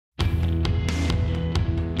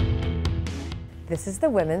This is the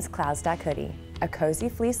women's Cloud Stack hoodie, a cozy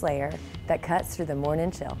fleece layer that cuts through the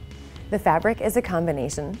morning chill. The fabric is a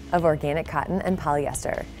combination of organic cotton and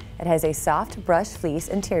polyester. It has a soft brushed fleece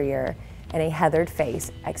interior and a heathered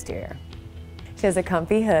face exterior. She has a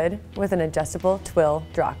comfy hood with an adjustable twill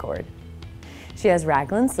drawcord. She has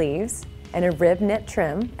raglan sleeves and a rib knit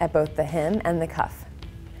trim at both the hem and the cuff.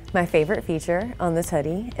 My favorite feature on this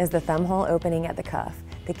hoodie is the thumb hole opening at the cuff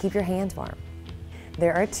to keep your hands warm.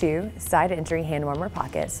 There are two side entry hand warmer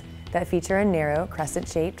pockets that feature a narrow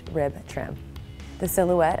crescent-shaped rib trim. The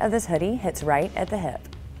silhouette of this hoodie hits right at the hip.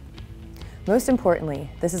 Most importantly,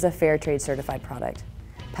 this is a fair trade certified product.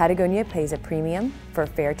 Patagonia pays a premium for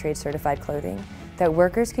fair trade certified clothing that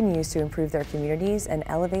workers can use to improve their communities and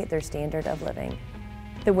elevate their standard of living.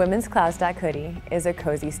 The women's Cloud Stack hoodie is a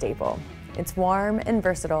cozy staple. It's warm and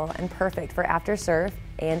versatile and perfect for after surf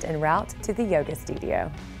and en route to the yoga studio.